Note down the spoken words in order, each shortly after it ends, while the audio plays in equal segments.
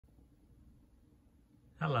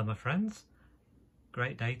Hello my friends,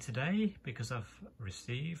 great day today because I've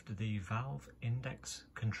received the Valve Index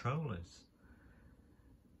controllers.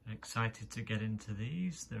 Excited to get into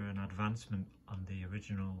these. They're an advancement on the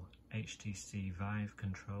original HTC Vive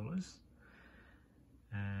controllers.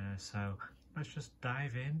 So let's just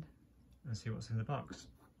dive in and see what's in the box.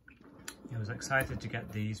 I was excited to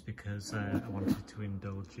get these because I wanted to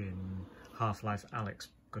indulge in Half-Life Alyx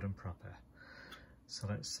good and proper. So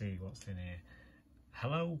let's see what's in here.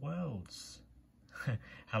 Hello worlds.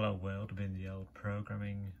 Hello world being the old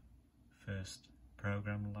programming first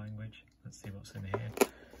program language. Let's see what's in here.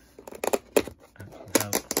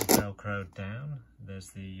 Velcroed down. There's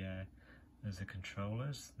the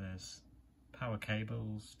controllers. There's power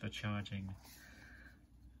cables for charging.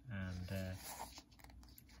 And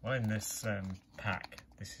well, in this pack,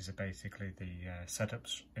 this is basically the setup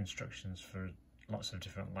instructions for lots of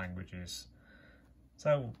different languages.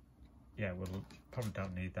 So yeah, we'll probably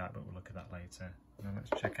don't need that, but we'll look at that later. And then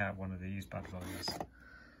let's check out one of these bad boys.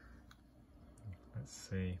 Let's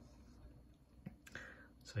see.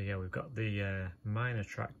 So yeah, we've got the minor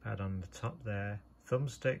trackpad on the top there.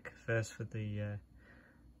 Thumbstick first for the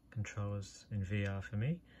controllers in VR for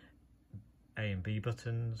me. A and B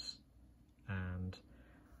buttons, and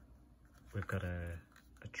we've got a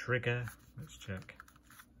trigger. Let's check.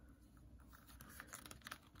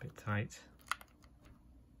 A bit tight.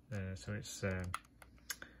 So it's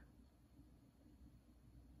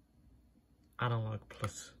analog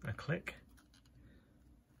plus a click.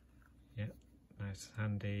 Yep, nice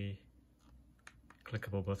handy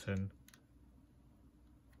clickable button.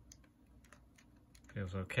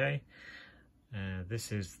 Feels okay.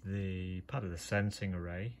 This is the part of the sensing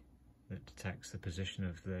array that detects the position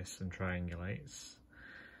of this and triangulates.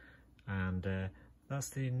 And that's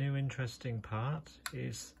the new interesting part,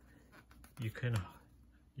 is you can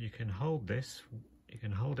hold this, you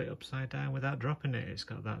can hold it upside down without dropping it. It's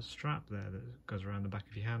got that strap there that goes around the back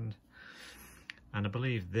of your hand. And I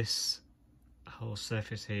believe this whole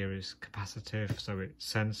surface here is capacitive, so it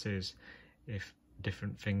senses if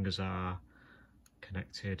different fingers are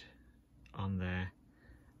connected on there.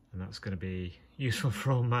 And that's going to be useful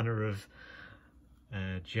for all manner of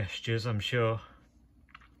gestures, I'm sure.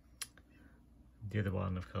 The other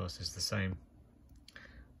one, of course, is the same.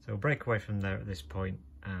 So we'll break away from there at this point,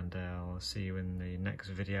 and I'll see you in the next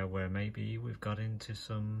video where maybe we've got into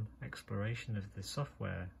some exploration of the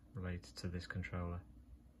software related to this controller.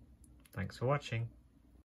 Thanks for watching.